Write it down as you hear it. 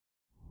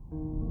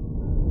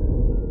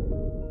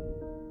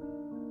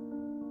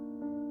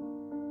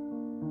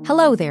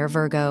Hello there,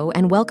 Virgo,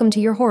 and welcome to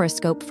your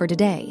horoscope for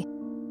today,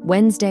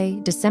 Wednesday,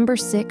 December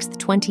 6th,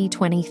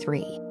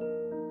 2023.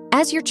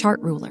 As your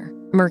chart ruler,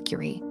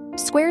 Mercury,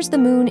 squares the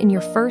moon in your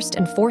first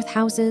and fourth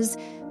houses,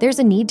 there's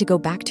a need to go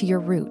back to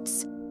your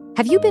roots.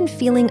 Have you been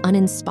feeling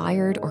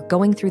uninspired or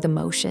going through the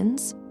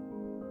motions?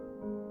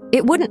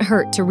 It wouldn't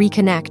hurt to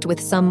reconnect with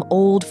some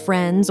old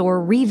friends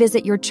or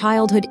revisit your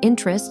childhood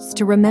interests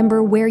to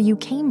remember where you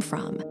came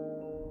from.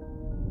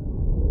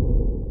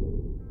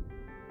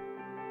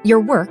 Your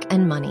work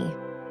and money.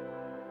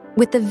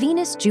 With the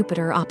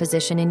Venus-Jupiter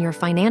opposition in your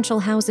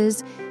financial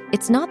houses,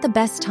 it's not the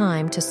best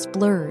time to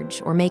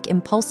splurge or make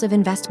impulsive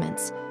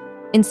investments.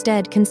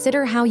 Instead,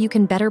 consider how you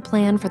can better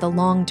plan for the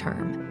long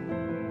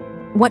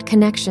term. What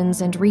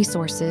connections and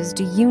resources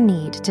do you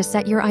need to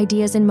set your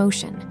ideas in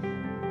motion?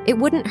 It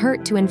wouldn't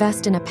hurt to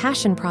invest in a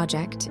passion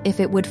project if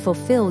it would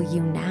fulfill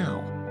you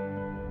now.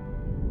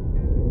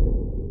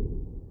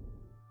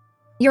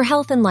 Your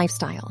health and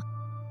lifestyle.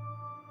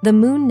 The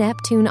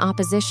Moon-Neptune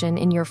opposition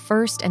in your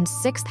first and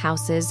sixth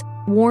houses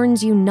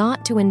warns you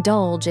not to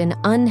indulge in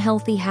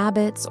unhealthy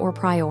habits or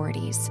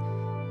priorities.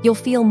 You'll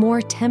feel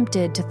more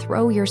tempted to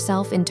throw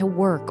yourself into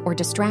work or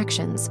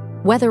distractions,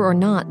 whether or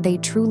not they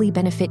truly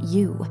benefit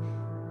you.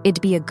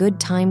 It'd be a good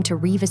time to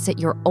revisit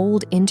your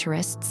old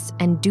interests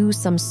and do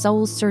some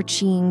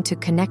soul-searching to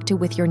connect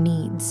with your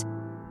needs.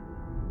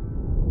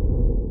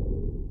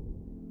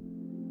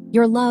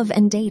 Your love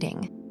and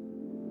dating.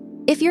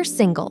 If you're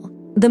single,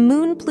 the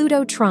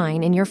Moon-Pluto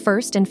trine in your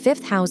first and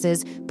fifth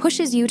houses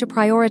pushes you to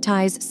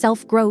prioritize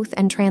self-growth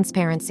and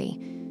transparency.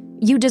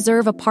 You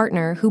deserve a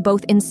partner who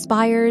both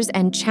inspires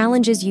and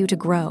challenges you to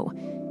grow.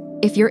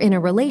 If you're in a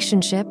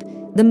relationship,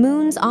 the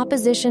Moon's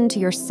opposition to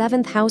your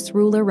seventh house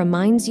ruler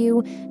reminds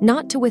you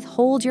not to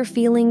withhold your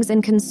feelings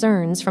and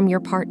concerns from your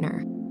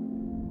partner.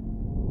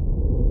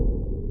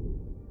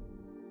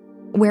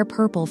 Wear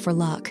purple for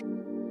luck.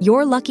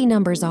 Your lucky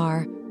numbers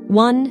are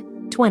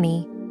 1,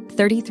 20,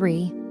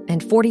 33,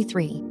 and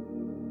 43.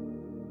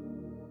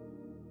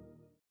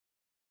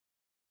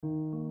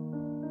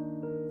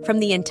 From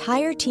the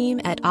entire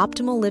team at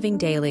Optimal Living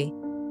Daily,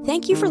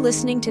 thank you for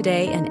listening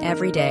today and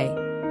every day.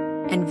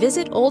 And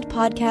visit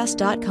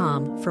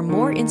oldpodcast.com for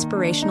more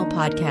inspirational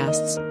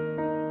podcasts.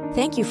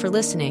 Thank you for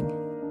listening.